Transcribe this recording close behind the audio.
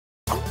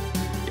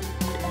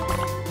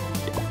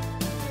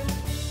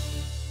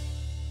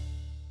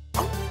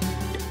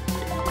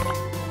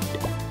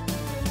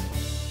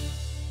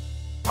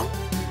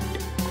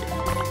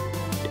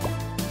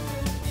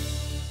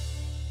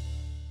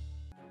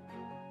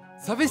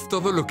¿Sabes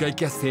todo lo que hay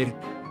que hacer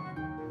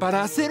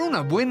para hacer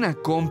una buena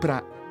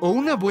compra o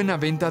una buena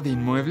venta de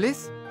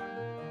inmuebles?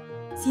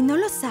 Si no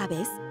lo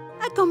sabes,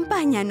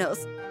 acompáñanos,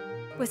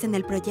 pues en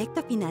el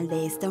proyecto final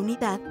de esta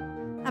unidad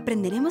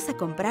aprenderemos a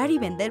comprar y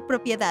vender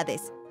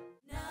propiedades.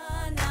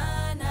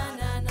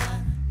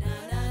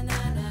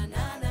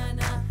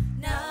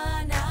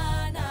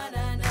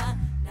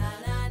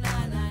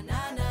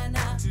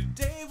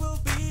 Today will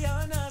be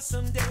an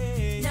awesome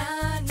day.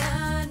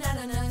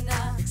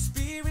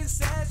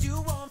 Experiences you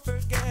won't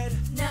forget.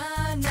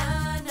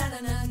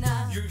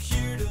 You're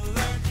here to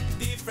learn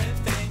different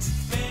things,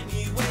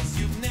 many ways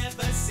you've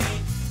never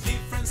seen.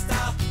 Different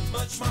style,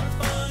 much more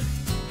fun.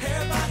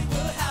 Everybody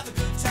will have a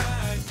good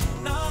time.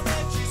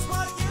 Knowledge is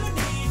what you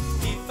need.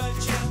 If a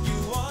champ you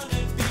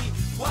wanna be,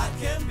 what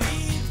can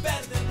be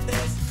better than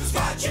this? 'Cause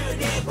what you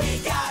need, we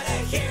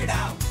gotta hear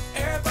now.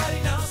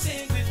 Everybody now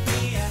sing with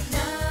me.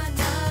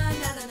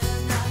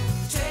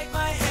 Take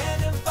my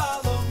hand and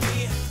follow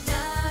me.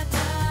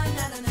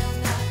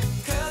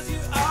 'Cause you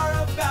are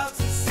about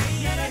to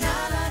see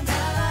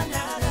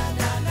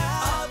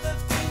all the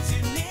things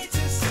you need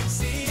to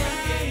succeed.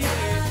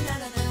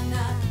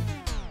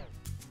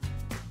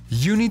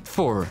 Unit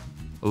 4,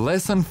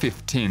 Lesson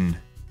 15.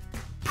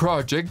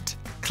 Project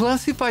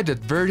Classified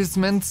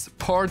Advertisements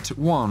Part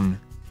 1.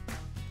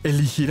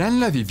 Elegirán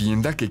la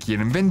vivienda que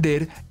quieren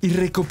vender y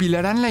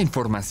recopilarán la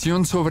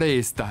información sobre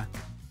esta.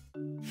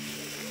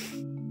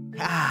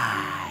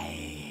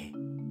 Hi,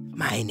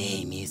 my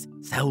name is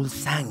Saul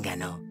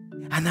Sangano,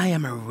 and I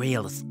am a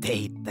real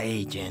estate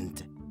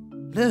agent.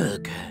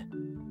 Look,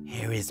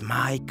 here is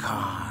my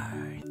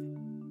card.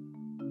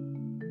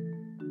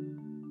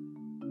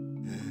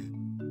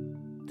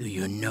 Do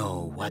you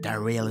know what a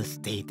real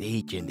estate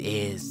agent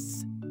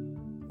is?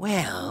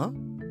 Well,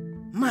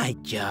 my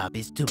job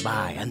is to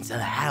buy and sell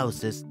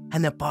houses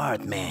and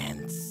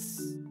apartments.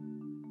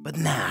 But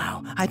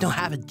now I don't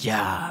have a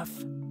job.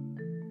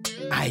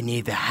 I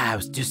need a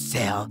house to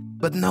sell,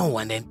 but no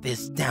one in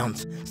this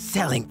town's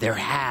selling their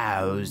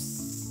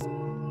house.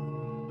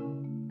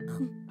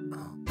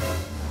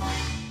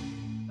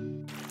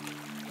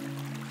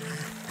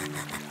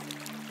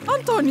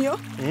 Antonio,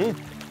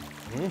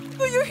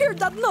 do you hear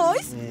that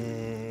noise?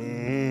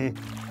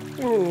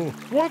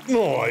 What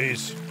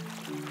noise?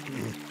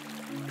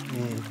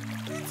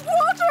 It's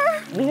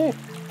water!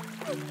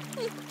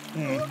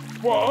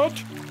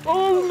 What?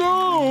 Oh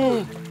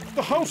no!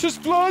 The house is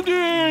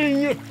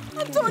flooding!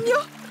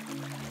 Antonio,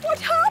 what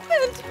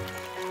happened?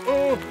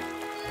 Oh,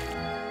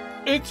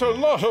 it's a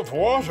lot of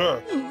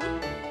water.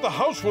 The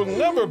house will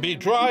never be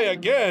dry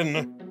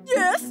again.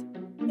 Yes,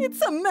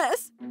 it's a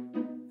mess.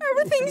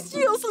 Everything's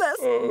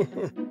useless.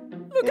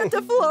 Look at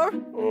the floor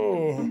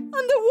and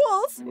the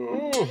walls.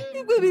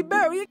 It will be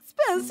very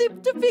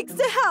expensive to fix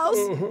the house.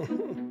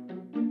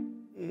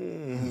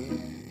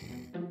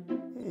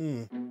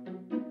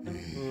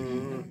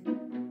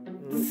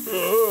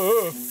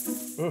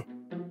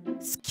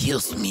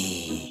 Excuse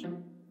me,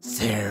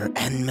 sir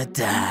and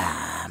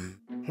madam.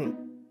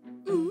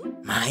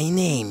 My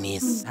name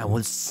is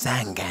Saul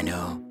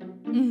Sangano,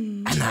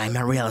 and I'm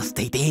a real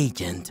estate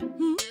agent.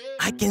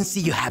 I can see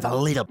you have a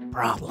little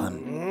problem.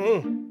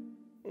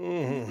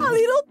 A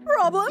little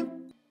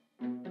problem?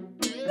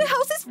 The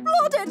house is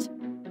flooded.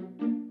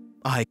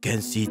 I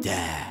can see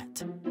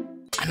that.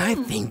 And I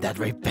think that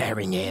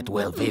repairing it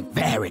will be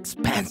very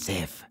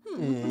expensive.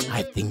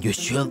 I think you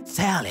should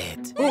sell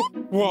it.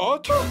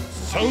 What?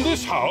 Sell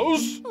this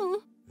house?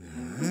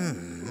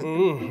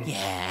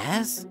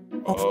 Yes,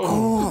 of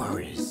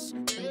course.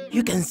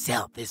 You can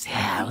sell this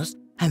house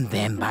and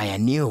then buy a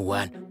new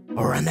one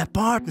or an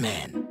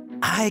apartment.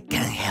 I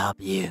can help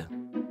you.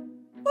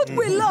 But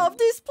we love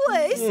this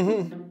place.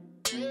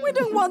 We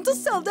don't want to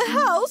sell the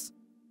house.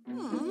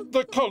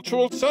 The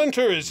cultural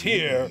center is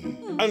here.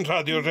 And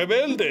Radio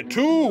Rebelde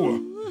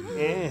too.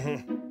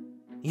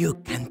 You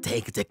can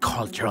take the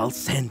cultural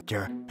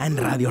center and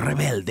Radio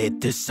Rebelde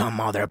to some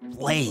other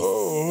place.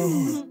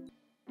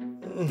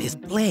 This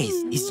place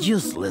is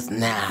useless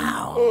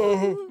now.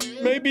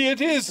 Maybe it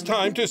is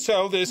time to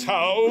sell this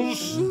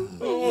house.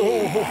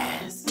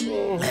 Yes.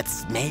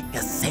 Let's make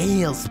a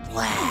sales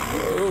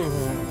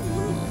plan.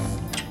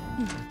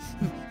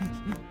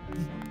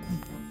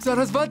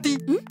 Sarasvati!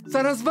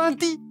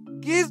 Sarasvati!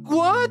 Guess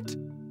what?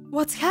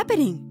 What's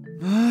happening?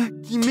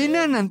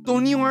 Jimena and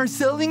Antonio are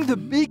selling the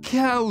big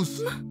house.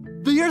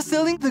 They are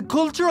selling the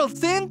cultural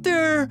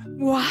center.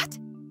 What?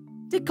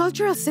 The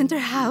cultural center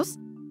house?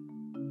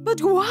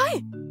 But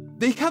why?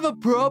 They have a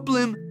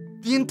problem.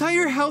 The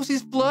entire house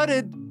is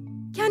flooded.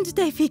 Can't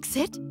they fix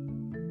it?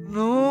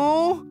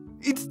 No,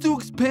 it's too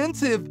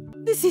expensive.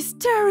 This is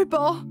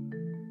terrible.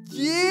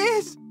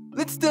 Yes!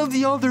 Let's tell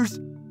the others.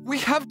 We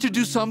have to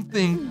do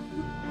something.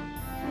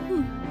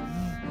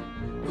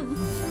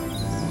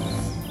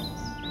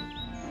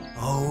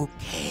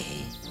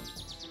 Okay.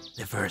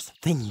 The first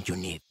thing you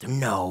need to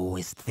know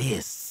is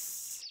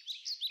this.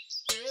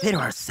 There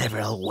are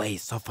several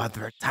ways of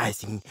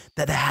advertising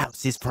that a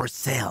house is for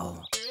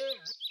sale.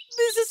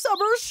 This is a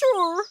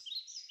brochure.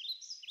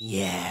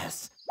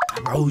 Yes,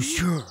 a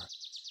brochure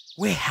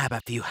We have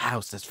a few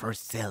houses for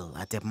sale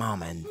at the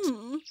moment.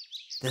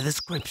 The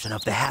description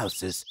of the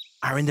houses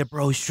are in the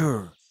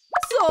brochure.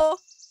 So,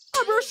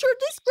 a brochure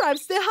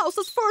describes the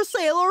houses for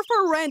sale or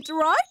for rent,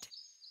 right?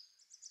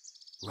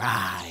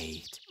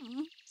 Right.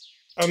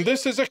 And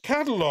this is a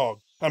catalog,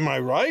 am I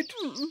right?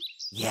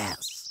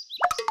 Yes.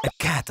 A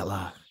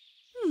catalog.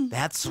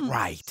 That's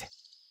right.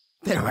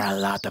 There are a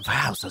lot of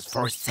houses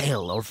for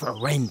sale or for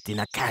rent in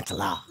a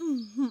catalog.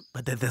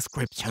 But the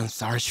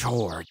descriptions are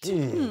short.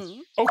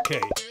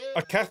 Okay,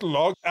 a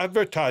catalog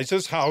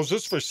advertises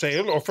houses for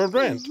sale or for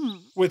rent,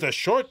 with a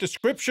short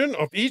description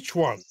of each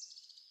one.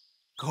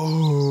 Correct.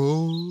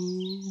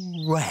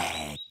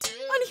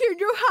 And here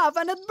you have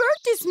an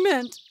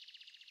advertisement.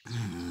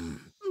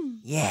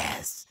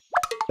 Yes.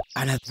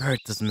 An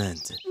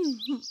advertisement.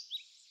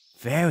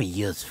 Very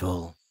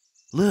useful.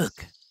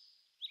 Look.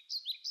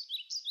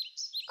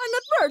 An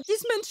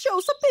advertisement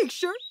shows a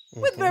picture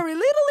with very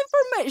little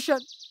information,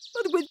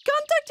 but with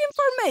contact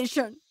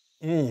information.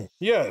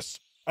 Yes,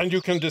 and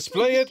you can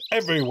display it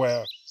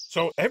everywhere,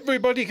 so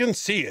everybody can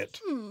see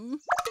it.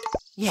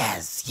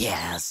 Yes,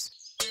 yes.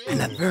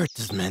 An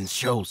advertisement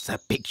shows a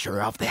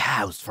picture of the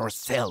house for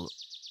sale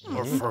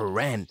or for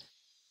rent,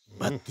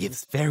 but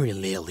gives very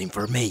little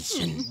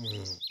information.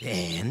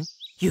 Then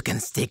you can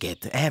stick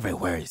it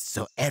everywhere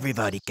so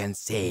everybody can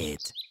see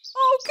it.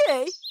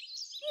 Okay.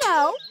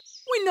 Now,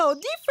 we know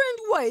different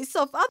ways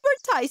of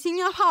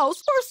advertising a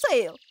house for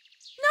sale.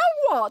 Now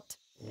what?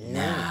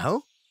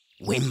 Now,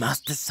 we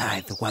must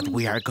decide what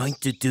we are going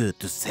to do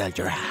to sell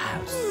your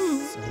house.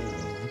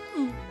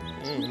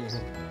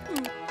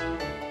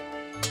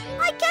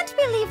 I can't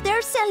believe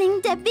they're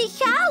selling the big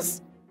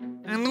house.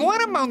 And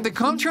what about the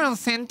cultural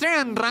center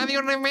and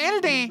Radio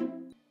Rebelde?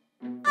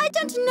 I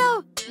don't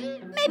know.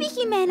 Maybe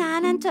Jimena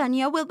and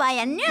Antonio will buy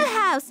a new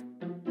house.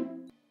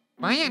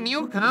 Buy a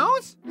new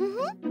house?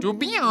 To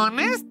be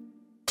honest,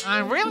 I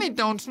really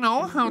don't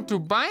know how to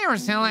buy or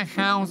sell a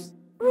house.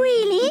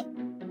 Really?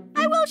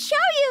 I will show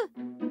you.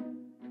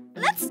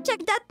 Let's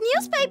check that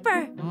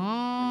newspaper.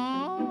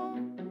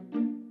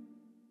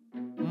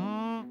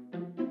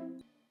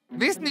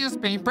 This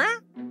newspaper?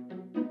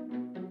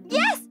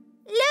 Yes,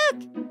 look.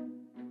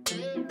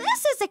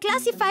 This is the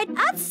classified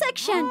ads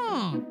section.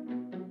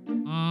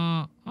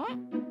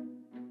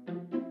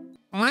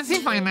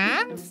 Classified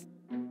ads?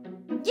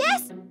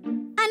 Yes,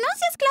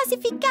 anuncios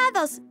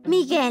clasificados,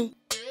 Miguel.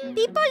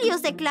 People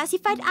use the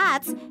classified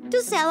ads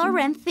to sell or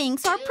rent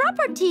things or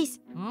properties,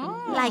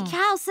 like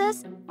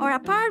houses or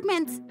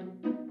apartments.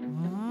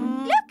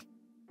 Look!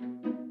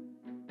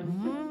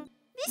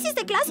 This is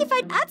the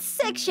classified ads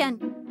section.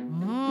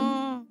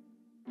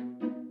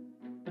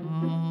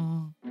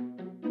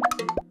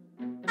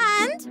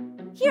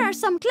 And here are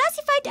some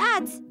classified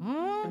ads.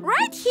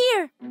 Right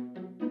here.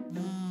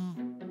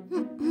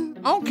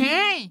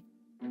 Okay.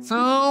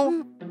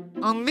 So,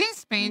 on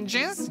these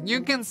pages,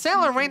 you can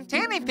sell or rent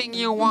anything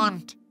you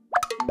want.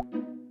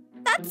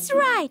 That's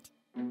right.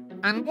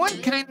 And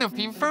what kind of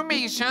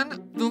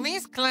information do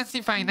these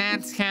classified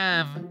ads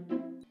have?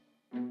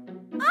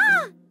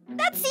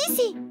 That's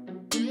easy.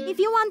 If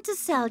you want to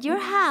sell your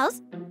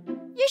house,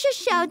 you should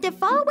show the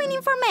following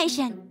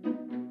information.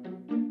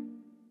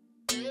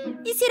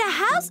 Is it a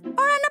house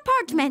or an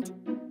apartment?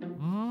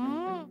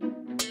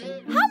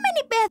 How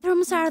many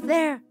bedrooms are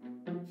there?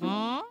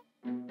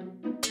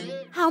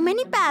 How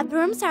many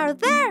bathrooms are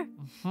there?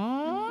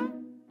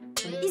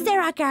 Is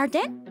there a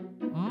garden?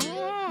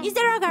 Is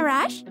there a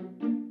garage?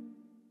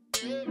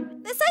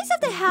 The size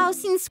of the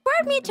house in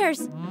square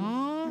meters.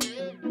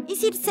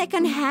 Is it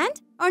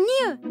second-hand or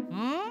new?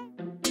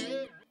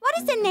 What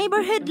is the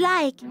neighborhood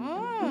like?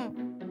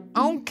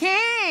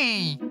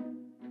 Okay.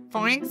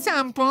 For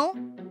example,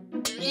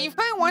 if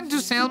I want to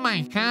sell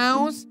my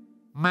house,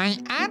 my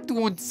ad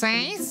would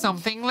say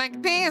something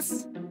like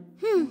this.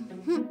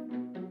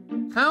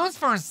 House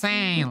for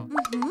sale.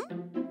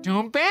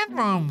 2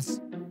 bedrooms.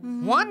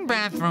 1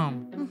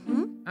 bathroom.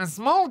 A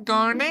small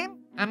garden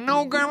and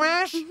no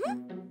garage.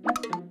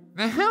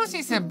 The house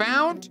is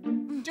about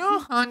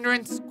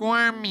 200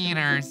 square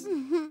meters.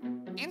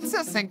 It's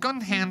a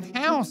second-hand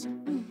house,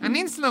 and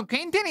it's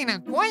located in a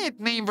quiet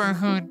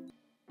neighborhood.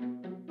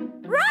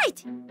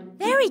 Right!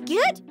 Very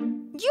good!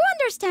 You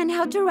understand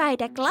how to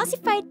write a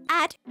classified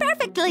ad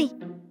perfectly.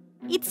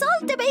 It's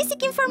all the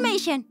basic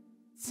information.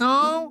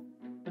 So,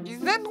 is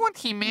that what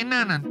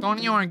Jimena and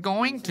Antonio are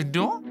going to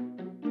do?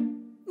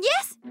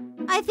 Yes,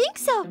 I think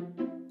so.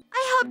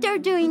 I hope they're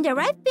doing the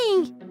right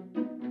thing.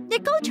 The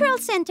cultural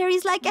center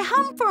is like a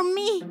home for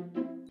me.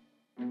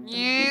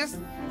 Yes,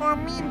 for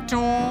me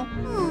too.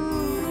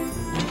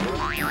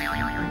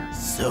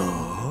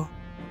 So,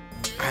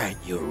 are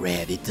you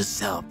ready to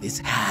sell this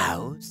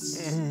house?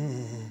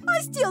 I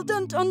still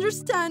don't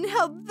understand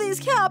how this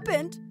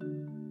happened.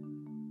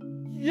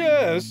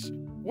 Yes,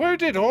 where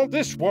did all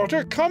this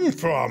water come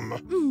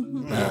from?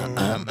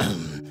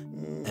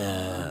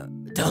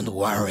 Don't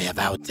worry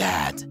about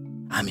that.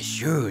 I'm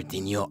sure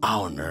the new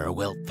owner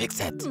will fix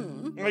it.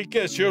 I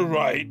guess you're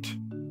right.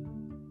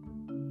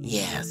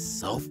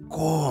 Yes, of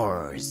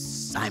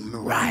course, I'm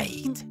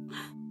right.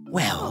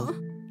 Well,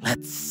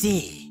 let's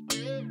see.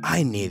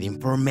 I need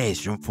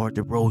information for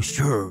the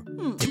brochure,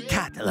 the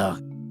catalog,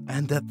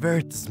 and the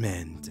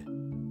advertisement.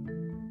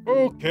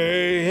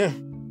 Okay.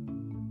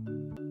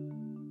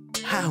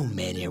 How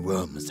many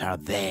rooms are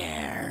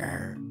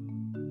there?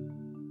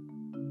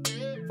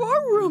 4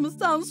 rooms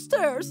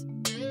downstairs,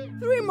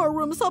 3 more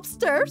rooms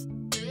upstairs,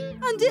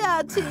 and the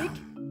attic.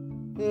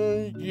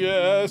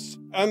 Yes,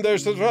 and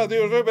there's a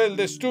Radio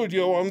Rebelde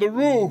studio on the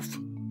roof.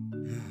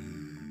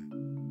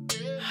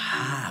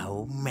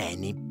 How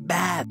many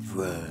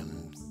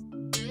bathrooms?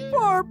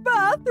 4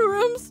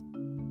 bathrooms.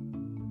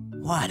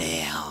 What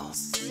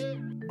else?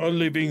 A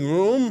living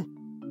room,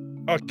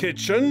 a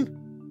kitchen,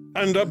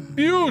 and a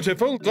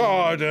beautiful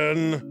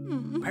garden.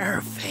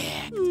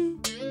 Perfect.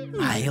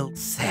 I'll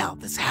sell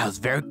this house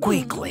very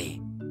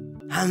quickly,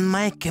 and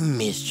my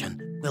commission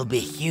will be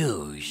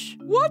huge.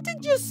 What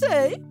did you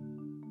say?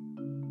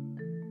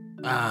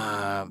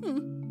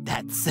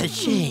 That's a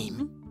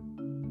shame.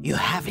 You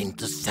having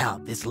to sell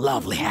this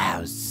lovely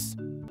house.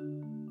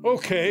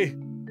 Okay,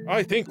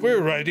 I think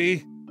we're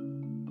ready.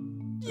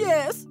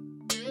 Yes.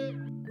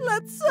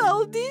 Let's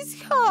sell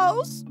this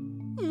house.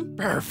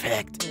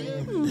 Perfect.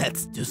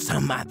 Let's do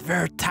some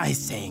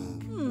advertising.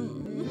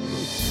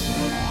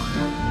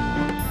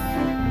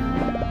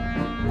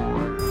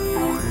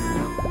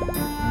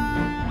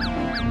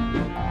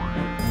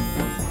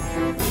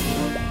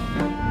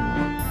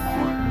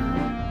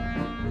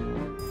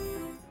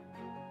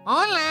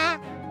 Hola,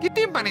 ¿qué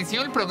te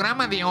pareció el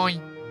programa de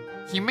hoy?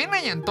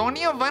 Jimena y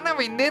Antonio van a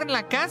vender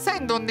la casa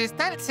en donde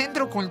está el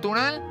centro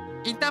cultural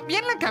y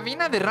también la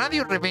cabina de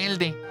Radio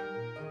Rebelde.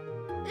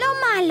 Lo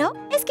malo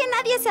es que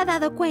nadie se ha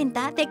dado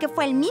cuenta de que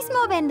fue el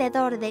mismo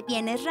vendedor de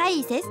bienes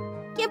raíces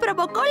quien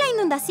provocó la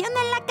inundación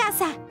en la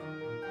casa.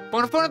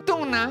 Por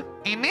fortuna,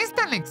 en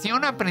esta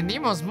lección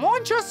aprendimos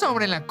mucho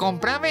sobre la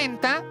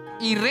compra-venta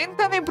y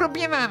renta de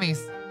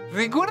propiedades.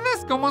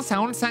 ¿Recuerdas cómo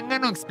Saúl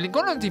Zángano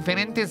explicó los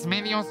diferentes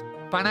medios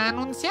para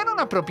anunciar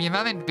una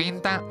propiedad en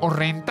venta o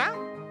renta?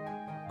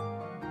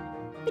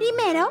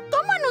 Primero,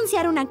 ¿cómo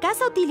anunciar una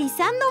casa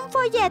utilizando un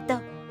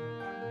folleto?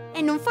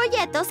 En un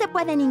folleto se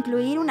pueden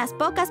incluir unas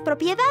pocas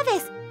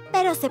propiedades,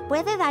 pero se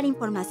puede dar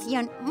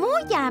información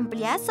muy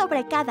amplia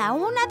sobre cada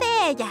una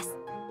de ellas.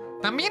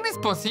 También es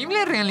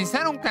posible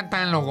realizar un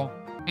catálogo.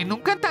 En un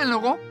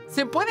catálogo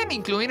se pueden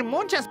incluir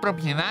muchas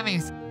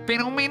propiedades,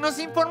 pero menos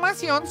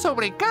información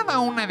sobre cada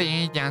una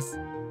de ellas.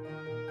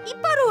 Y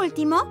por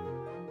último,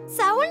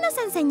 Saúl nos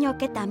enseñó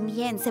que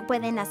también se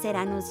pueden hacer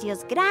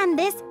anuncios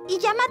grandes y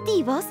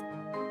llamativos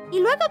y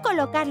luego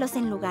colocarlos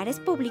en lugares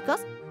públicos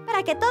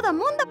para que todo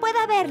mundo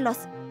pueda verlos.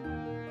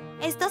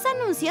 Estos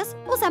anuncios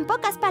usan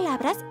pocas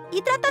palabras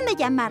y tratan de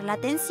llamar la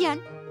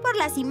atención por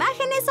las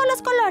imágenes o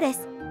los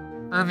colores.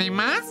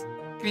 Además,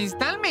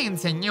 Cristal me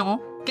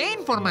enseñó qué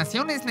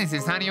información es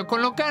necesario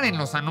colocar en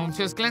los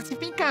anuncios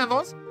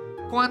clasificados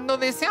cuando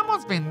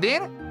deseamos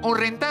vender o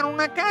rentar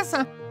una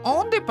casa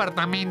o un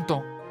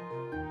departamento.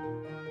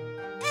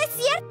 ¡Es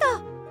cierto!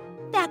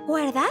 ¿Te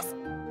acuerdas?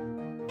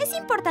 Es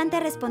importante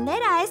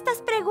responder a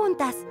estas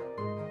preguntas.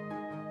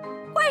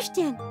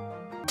 Question.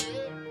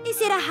 Is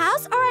it a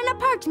house or an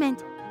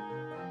apartment?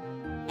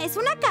 ¿Es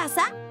una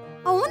casa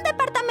o un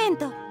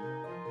departamento?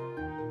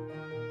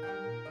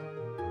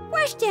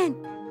 Question.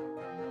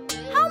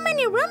 How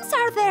many rooms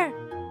are there?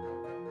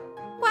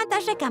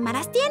 ¿Cuántas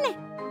recámaras tiene?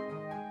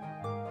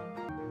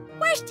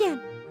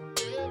 Question.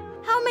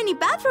 How many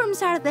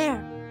bathrooms are there?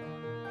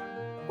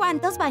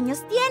 ¿Cuántos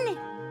baños tiene?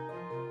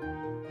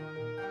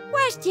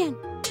 Question.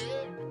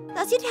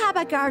 Does it have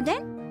a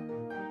garden?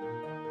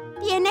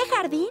 ¿Tiene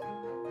jardín?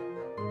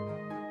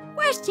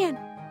 Question.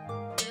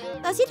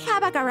 Does it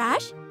have a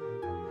garage?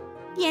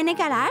 ¿Tiene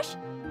garage?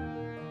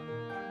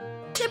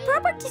 The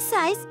property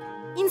size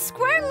in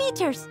square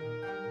meters.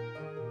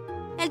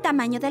 El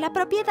tamaño de la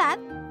propiedad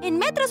en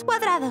metros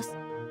cuadrados.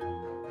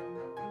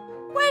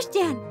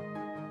 Question.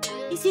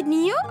 Is it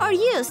new or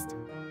used?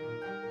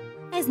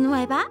 ¿Es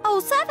nueva o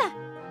usada?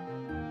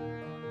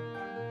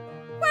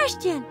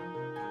 Question.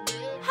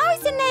 How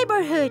is the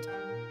neighborhood?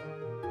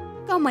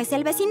 ¿Cómo es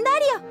el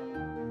vecindario?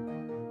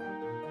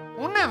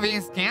 Una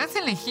vez que has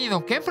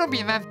elegido qué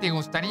propiedad te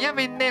gustaría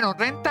vender o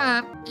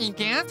rentar y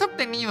que has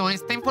obtenido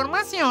esta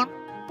información,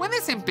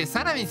 puedes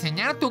empezar a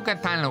diseñar tu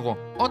catálogo,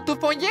 o tu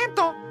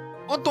folleto,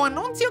 o tu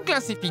anuncio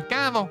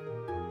clasificado.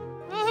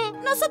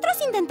 Nosotros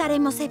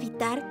intentaremos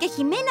evitar que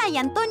Jimena y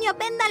Antonio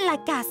vendan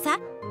la casa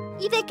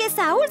y de que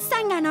Saúl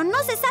Zángano no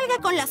se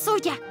salga con la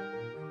suya.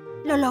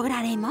 ¿Lo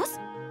lograremos?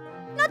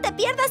 No te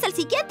pierdas el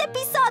siguiente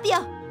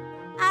episodio.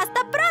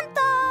 ¡Hasta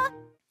pronto!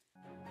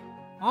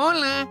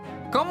 Hola,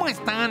 ¿cómo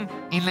están?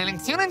 En la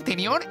lección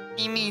anterior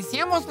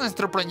iniciamos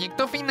nuestro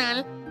proyecto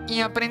final y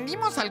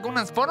aprendimos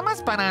algunas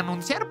formas para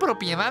anunciar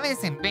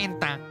propiedades en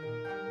venta.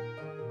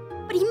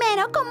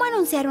 Primero, cómo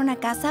anunciar una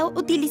casa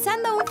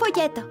utilizando un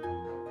folleto.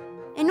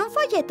 En un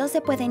folleto se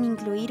pueden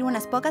incluir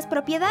unas pocas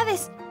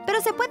propiedades, pero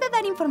se puede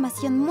dar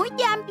información muy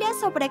amplia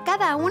sobre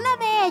cada una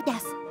de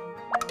ellas.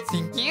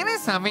 Si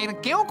quieres saber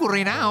qué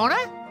ocurrirá ahora,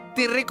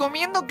 te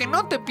recomiendo que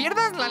no te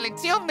pierdas la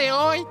lección de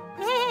hoy.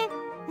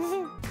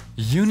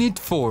 Unit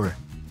 4,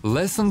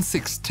 Lesson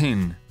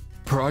 16,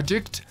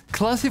 Project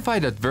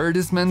Classified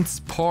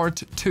Advertisements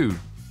Part 2.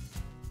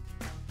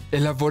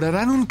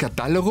 Elaborarán un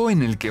catálogo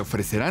en el que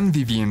ofrecerán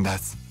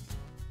viviendas.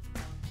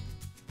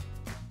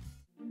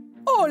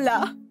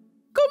 Hola,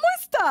 ¿cómo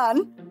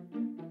están?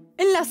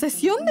 En la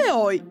sesión de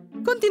hoy,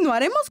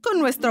 continuaremos con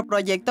nuestro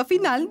proyecto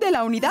final de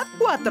la Unidad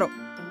 4.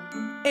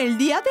 El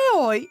día de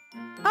hoy,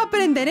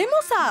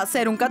 aprenderemos a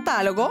hacer un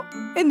catálogo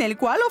en el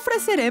cual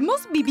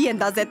ofreceremos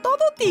viviendas de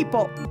todo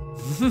tipo.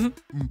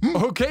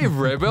 Okay,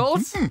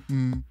 rebels!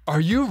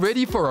 Are you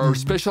ready for our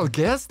special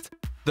guest?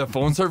 The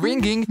phones are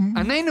ringing,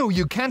 and I know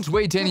you can't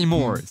wait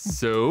anymore.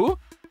 So,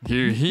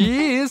 here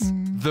he is,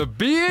 the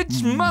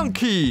Beach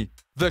Monkey,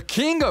 the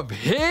king of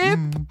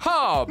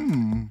hip-hop!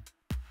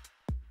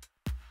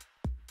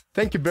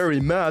 Thank you very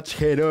much,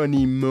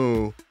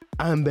 Geronimo.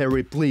 I'm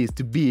very pleased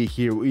to be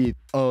here with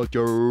all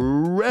your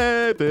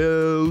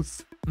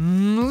rebels.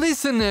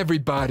 Listen,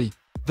 everybody.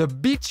 The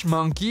Beach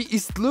Monkey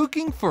is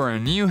looking for a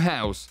new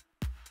house.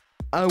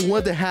 I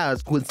want a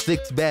house with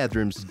 6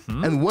 bedrooms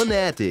and 1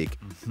 attic,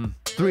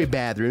 3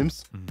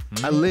 bedrooms,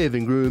 a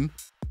living room,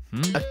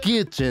 a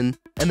kitchen,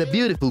 and a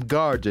beautiful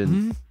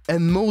garden,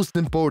 and most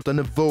important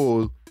of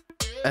all,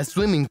 a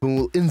swimming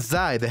pool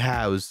inside the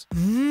house.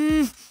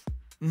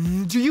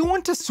 Do you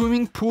want a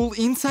swimming pool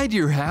inside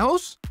your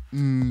house?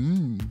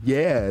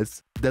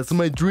 Yes, that's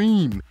my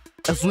dream.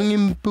 A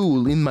swimming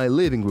pool in my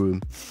living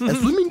room. A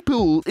swimming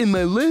pool in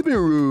my living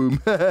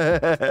room.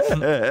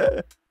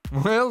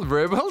 Well,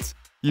 rebels,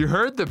 you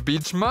heard the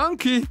Beach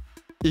Monkey.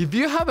 If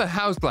you have a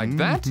house like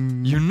that,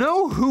 you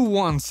know who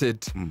wants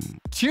it.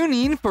 Tune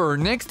in for our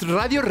next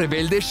Radio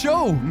Rebelde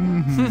show.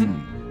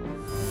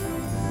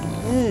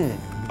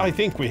 I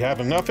think we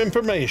have enough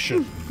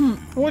information.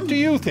 What do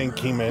you think,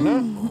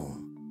 Jimena?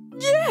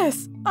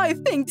 Yes, I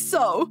think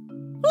so.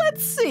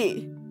 Let's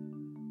see.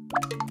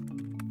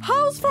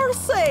 House for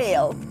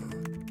sale.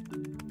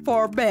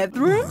 4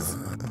 bedrooms,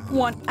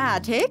 1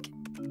 attic,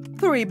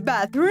 3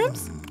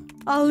 bathrooms,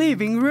 a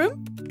living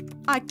room,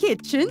 a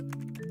kitchen,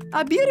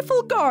 a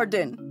beautiful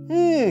garden.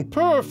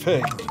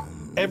 Perfect.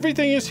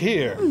 Everything is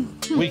here.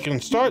 We can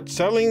start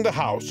selling the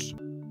house.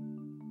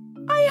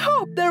 I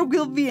hope there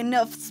will be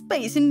enough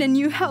space in the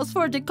new house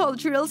for the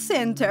cultural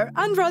center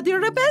and Radio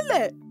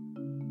Rebelde.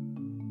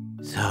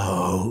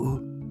 So,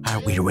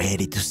 are we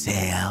ready to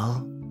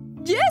sell?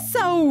 Yes,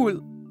 Saul.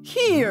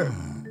 Here.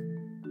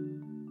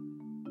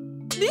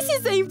 This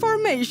is the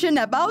information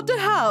about the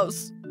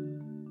house.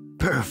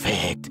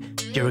 Perfect.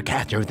 You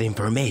gathered the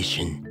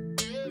information.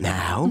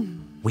 Now,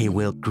 we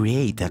will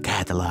create a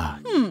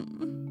catalog.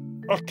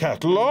 A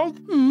catalog?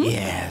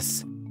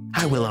 Yes.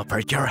 I will offer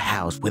your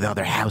house with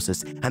other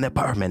houses and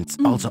apartments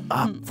also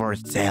up for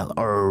sale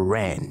or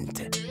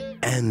rent.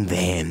 And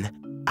then,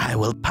 I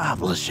will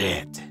publish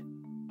it.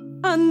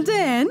 And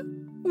then,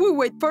 we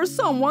wait for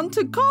someone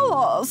to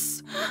call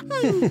us.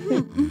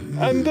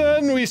 And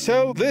then we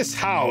sell this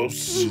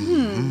house.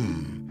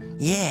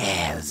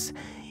 Yes,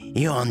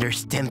 you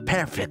understand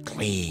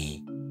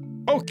perfectly.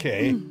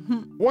 Okay.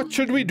 What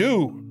should we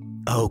do?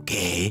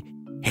 Okay,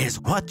 here's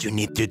what you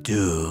need to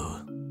do.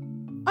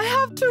 I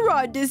have to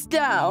write this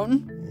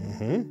down.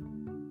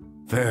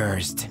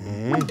 First,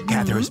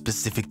 gather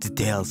specific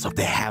details of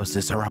the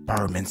houses or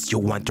apartments you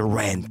want to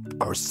rent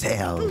or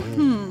sell.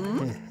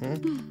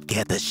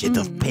 Get a sheet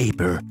of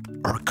paper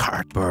or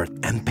cardboard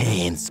and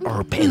pens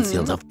or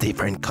pencils of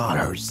different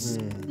colors.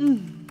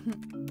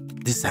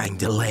 Design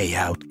the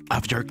layout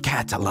of your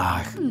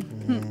catalog.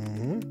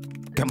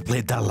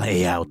 Complete the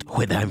layout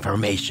with the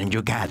information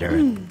you gather.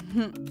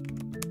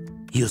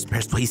 Use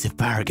persuasive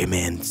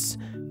arguments.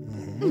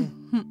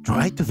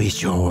 Try to be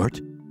short,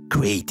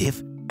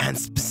 creative, and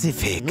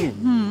specific.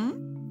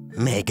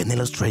 Make an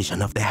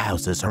illustration of the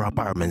houses or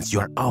apartments you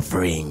are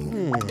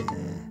offering.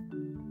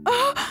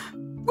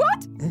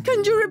 What?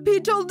 Can you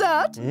repeat all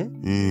that?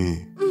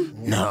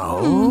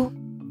 No,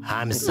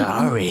 I'm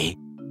sorry.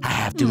 I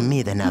have to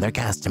meet another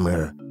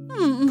customer.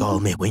 Call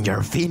me when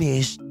you're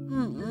finished.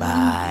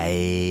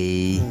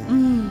 Bye.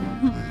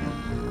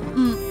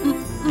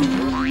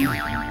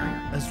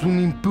 A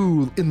swimming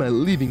pool in my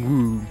living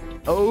room.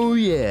 Oh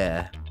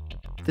yeah.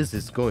 This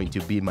is going to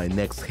be my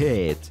next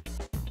hit.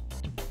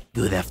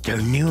 Good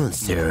afternoon,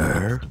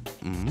 sir.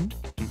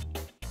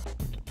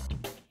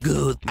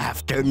 Good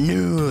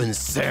afternoon,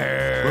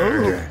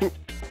 sir.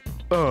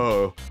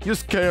 Oh, you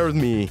scared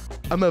me.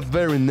 I'm a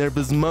very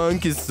nervous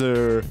monkey,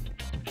 sir.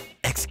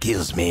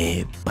 Excuse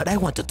me, but I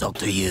want to talk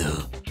to you.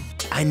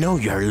 I know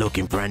you're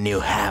looking for a new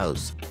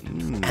house.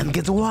 And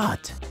guess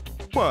what?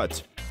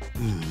 What?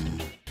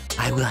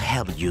 I will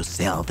help you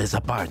sell this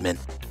apartment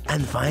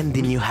and find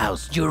the new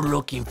house you're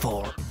looking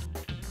for.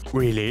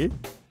 Really?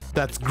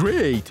 That's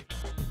great.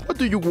 What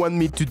do you want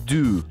me to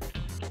do?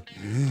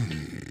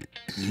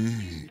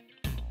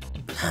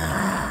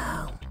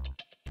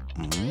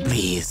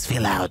 Please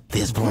fill out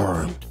this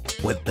form.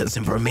 With this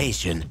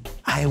information,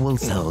 I will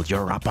sell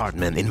your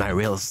apartment in my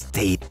real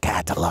estate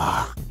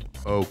catalog.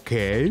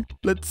 Okay,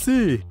 let's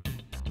see.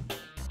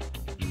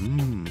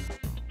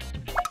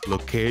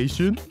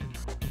 Location,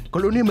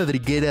 Colonia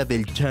Madriguera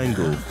del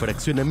Chango,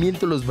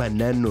 Fraccionamiento Los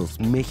Bananos,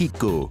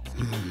 México.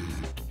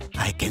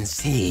 I can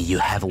see you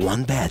have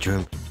one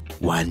bedroom,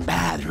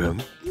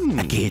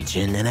 a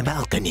kitchen, and a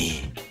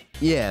balcony.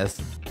 Yes,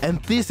 and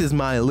this is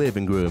my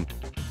living room.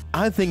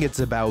 I think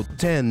it's about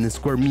 10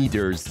 square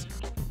meters.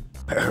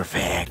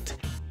 Perfect.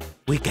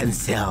 We can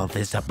sell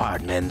this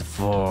apartment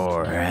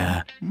for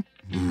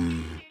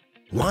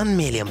 1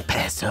 million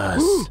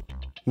pesos.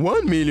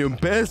 1 million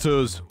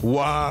pesos!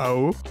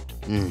 Wow!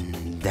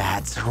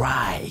 That's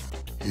right.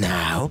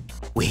 Now,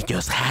 we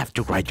just have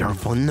to write your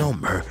phone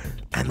number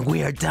and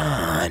we are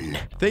done.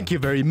 Thank you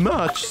very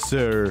much,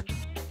 sir.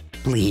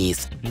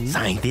 Please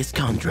sign this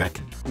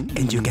contract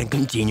and you can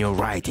continue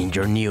writing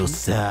your new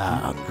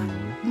song.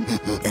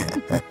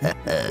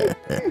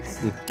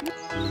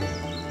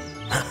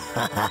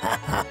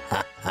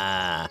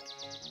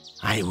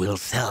 I will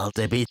sell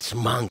the Beach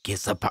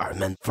Monkey's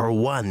apartment for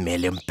 1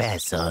 million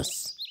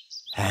pesos.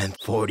 And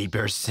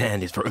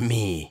 40% is for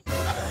me.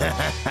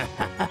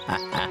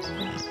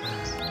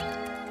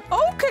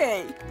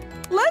 Okay,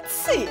 let's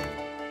see.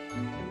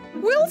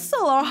 We'll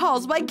sell our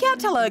house by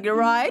catalog,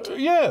 right?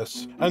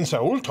 Yes, and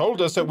Saul told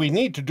us that we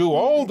need to do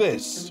all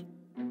this.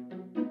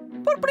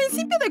 Por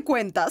principio de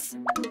cuentas,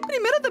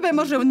 primero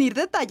debemos reunir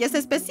detalles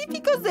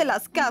específicos de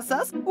las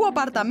casas o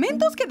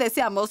apartamentos que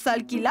deseamos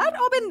alquilar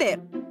o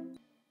vender.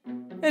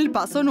 El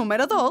paso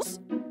número 2.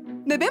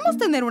 Debemos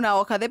tener una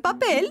hoja de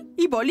papel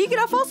y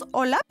bolígrafos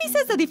o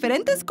lápices de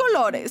diferentes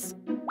colores.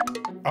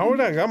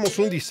 Ahora hagamos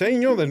un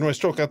diseño de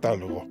nuestro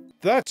catálogo.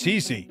 That's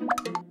easy.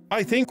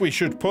 I think we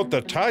should put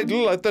the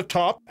title at the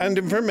top and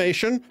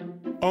information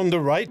on the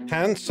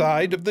right-hand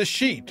side of the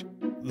sheet,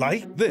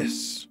 like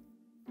this.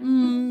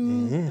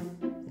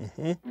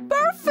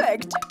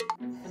 Perfect!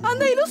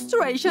 And the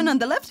illustration on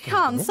the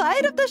left-hand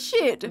side of the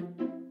sheet.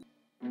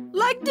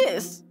 Like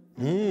this.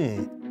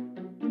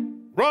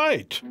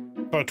 Right,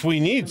 but we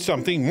need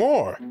something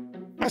more.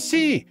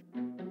 Así.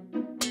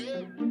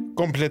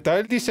 Completar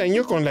el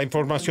diseño con la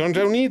información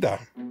reunida.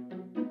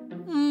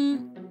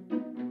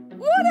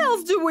 What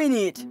else do we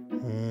need?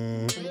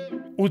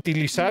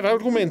 Utilizar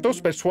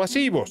argumentos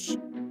persuasivos.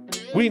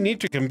 We need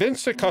to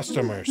convince the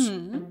customers.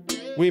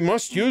 We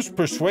must use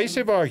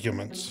persuasive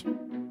arguments.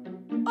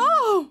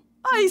 Oh,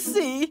 I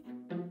see.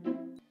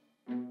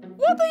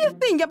 What do you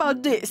think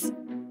about this?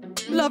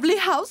 Lovely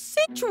house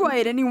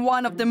situated in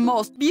one of the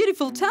most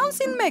beautiful towns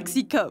in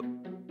Mexico.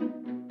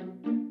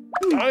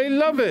 I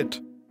love it.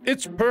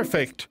 It's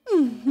perfect.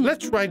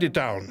 Let's write it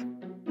down.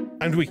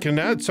 And we can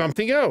add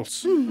something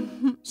else.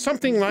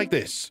 Something like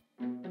this.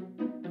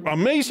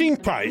 Amazing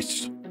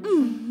price.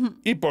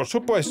 Y por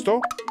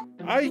supuesto,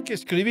 hay que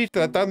escribir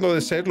tratando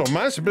de ser lo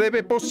más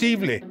breve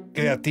posible,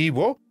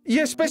 creativo y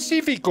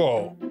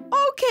específico.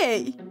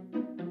 Okay.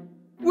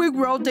 We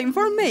wrote the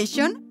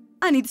information,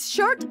 and it's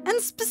short and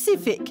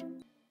specific.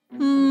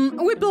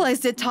 We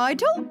placed the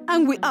title,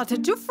 and we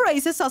added 2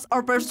 phrases as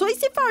our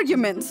persuasive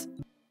arguments.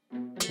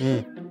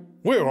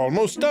 We're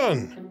almost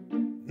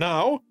done.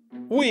 Now,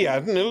 we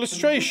add an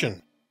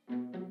illustration.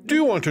 Do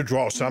you want to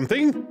draw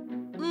something?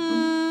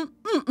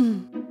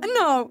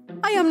 No,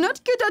 I am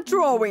not good at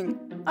drawing.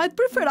 I'd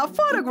prefer a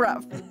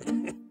photograph.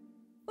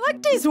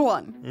 Like this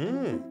one.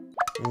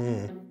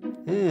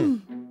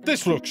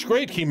 This looks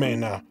great,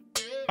 Jimena.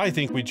 I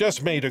think we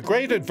just made a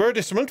great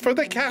advertisement for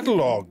the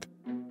catalog.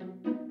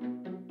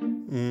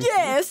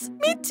 Yes,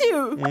 me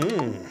too.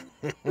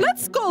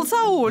 Let's call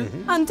Saul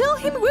and tell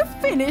him we've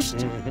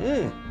finished.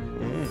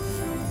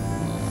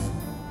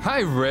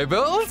 Hi,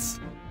 Rebels!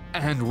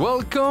 And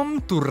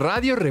welcome to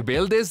Radio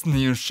Rebelde's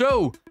new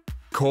show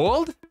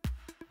called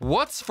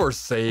What's for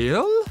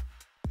Sale?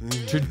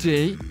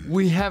 Today,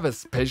 we have a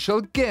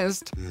special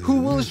guest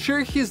who will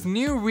share his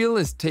new real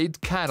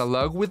estate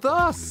catalog with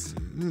us.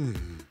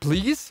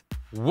 Please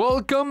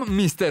welcome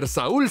Mr.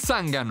 Saul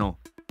Zángano,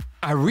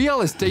 a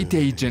real estate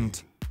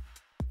agent.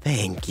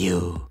 Thank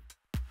you,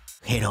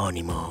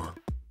 Jerónimo.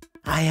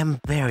 I am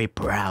very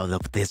proud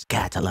of this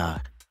catalog.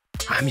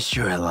 I'm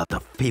sure a lot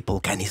of people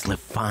can easily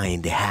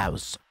find the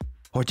house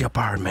or the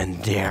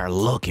apartment they are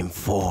looking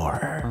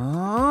for.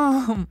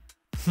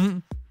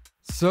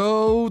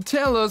 So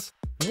tell us,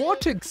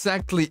 what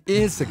exactly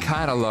is a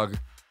catalog?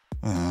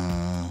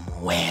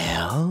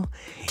 Well,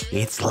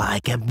 it's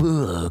like a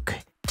book,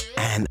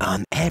 and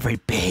on every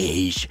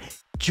page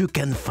you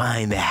can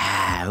find a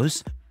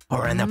house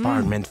or an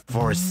apartment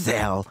for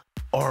sale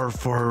or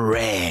for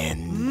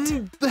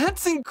rent.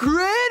 That's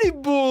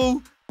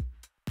incredible!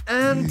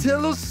 And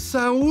tell us,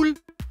 Saul,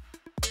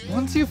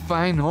 once you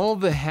find all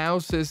the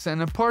houses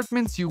and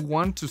apartments you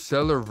want to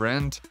sell or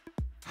rent,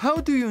 how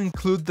do you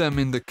include them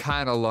in the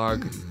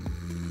catalog?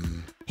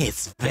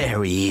 It's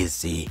very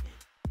easy.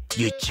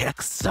 You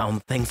check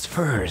some things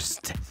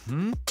first.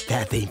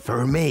 That the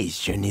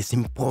information is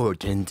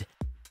important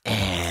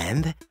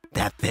and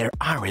that there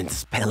aren't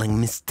spelling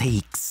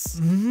mistakes.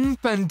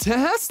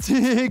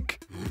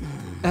 Fantastic!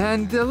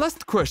 And the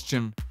last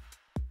question.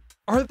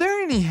 Are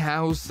there any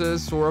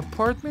houses or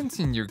apartments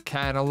in your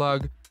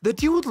catalog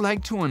that you would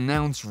like to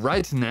announce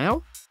right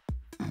now?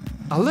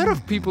 A lot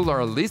of people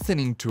are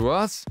listening to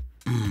us,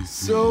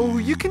 so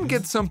you can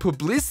get some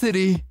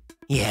publicity.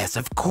 Yes,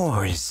 of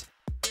course.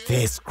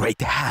 This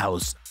great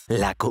house,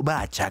 La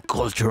Covacha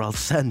Cultural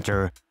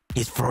Center,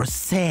 is for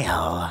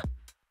sale.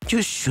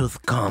 You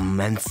should come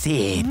and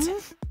see it.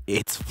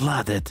 It's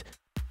flooded,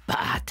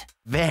 but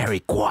very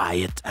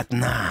quiet at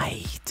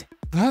night.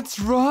 That's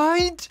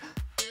right!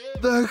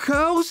 The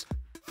house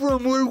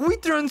from where we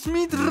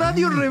transmit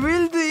Radio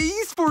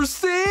Rebelde is for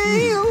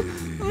sale!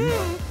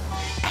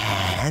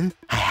 And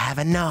I have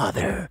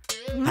another,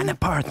 an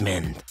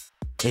apartment.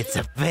 It's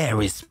a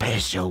very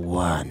special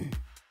one.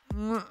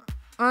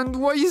 And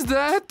why is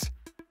that?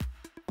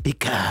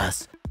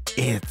 Because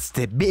it's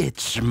the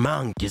Beach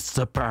Monkey's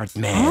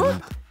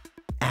apartment.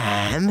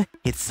 And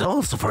it's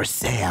also for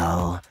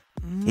sale.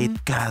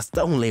 It cost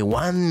only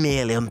 1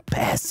 million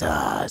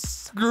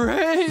pesos.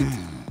 Great!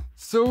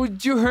 So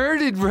you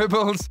heard it,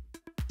 Rebels.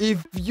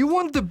 If you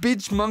want the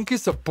Beach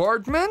Monkey's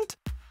apartment,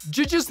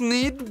 you just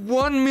need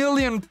 1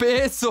 million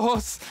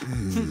pesos.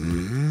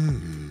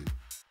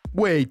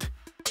 Wait,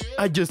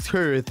 I just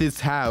heard this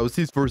house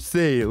is for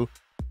sale.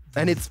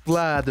 And it's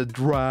flooded,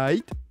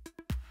 right?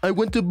 I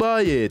want to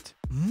buy it.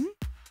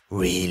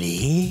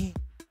 Really?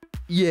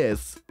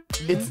 Yes,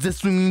 it's the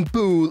swimming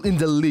pool in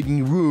the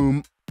living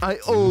room I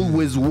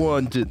always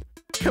wanted.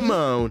 Come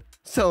on,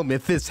 sell me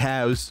this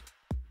house.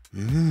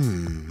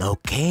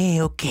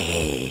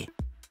 Okay.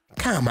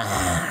 Come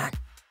on.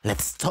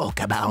 Let's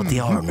talk about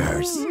the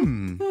owners.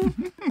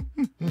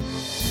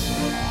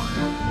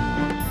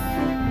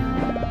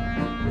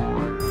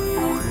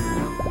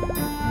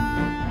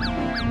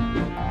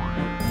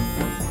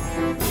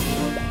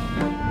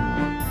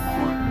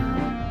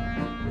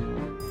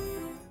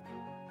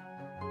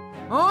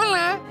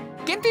 Hola,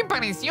 ¿qué te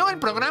pareció el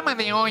programa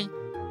de hoy?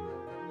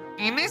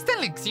 En esta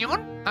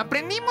lección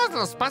aprendimos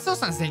los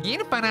pasos a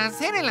seguir para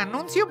hacer el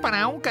anuncio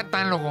para un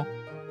catálogo.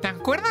 ¿Te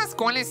acuerdas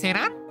cuáles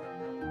eran?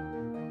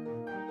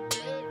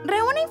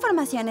 Reúne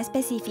información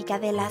específica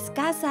de las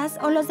casas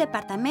o los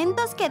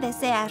departamentos que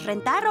deseas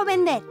rentar o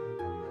vender.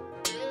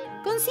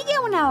 Consigue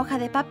una hoja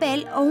de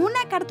papel o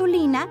una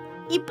cartulina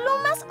y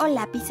plumas o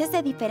lápices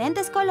de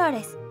diferentes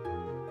colores.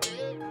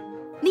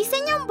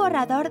 Diseña un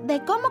borrador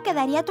de cómo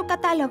quedaría tu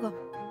catálogo.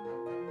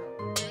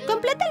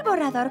 Completa el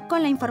borrador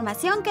con la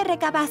información que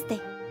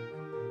recabaste.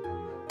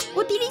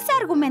 Utiliza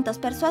argumentos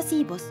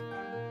persuasivos.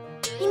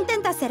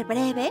 Intenta ser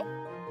breve,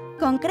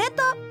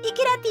 concreto y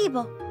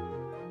creativo.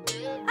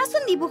 Haz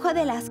un dibujo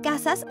de las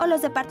casas o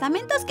los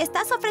departamentos que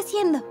estás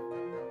ofreciendo.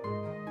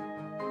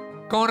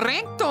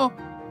 ¡Correcto!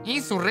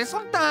 Y su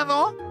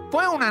resultado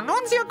fue un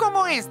anuncio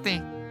como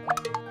este.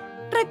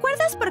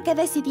 ¿Recuerdas por qué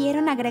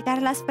decidieron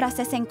agregar las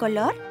frases en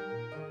color?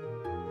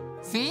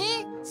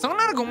 Sí, son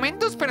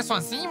argumentos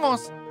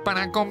persuasivos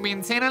para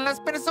convencer a las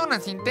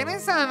personas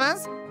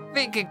interesadas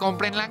de que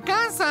compren la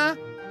casa.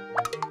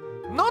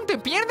 No te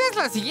pierdas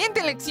la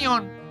siguiente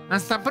lección.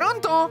 ¡Hasta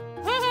pronto!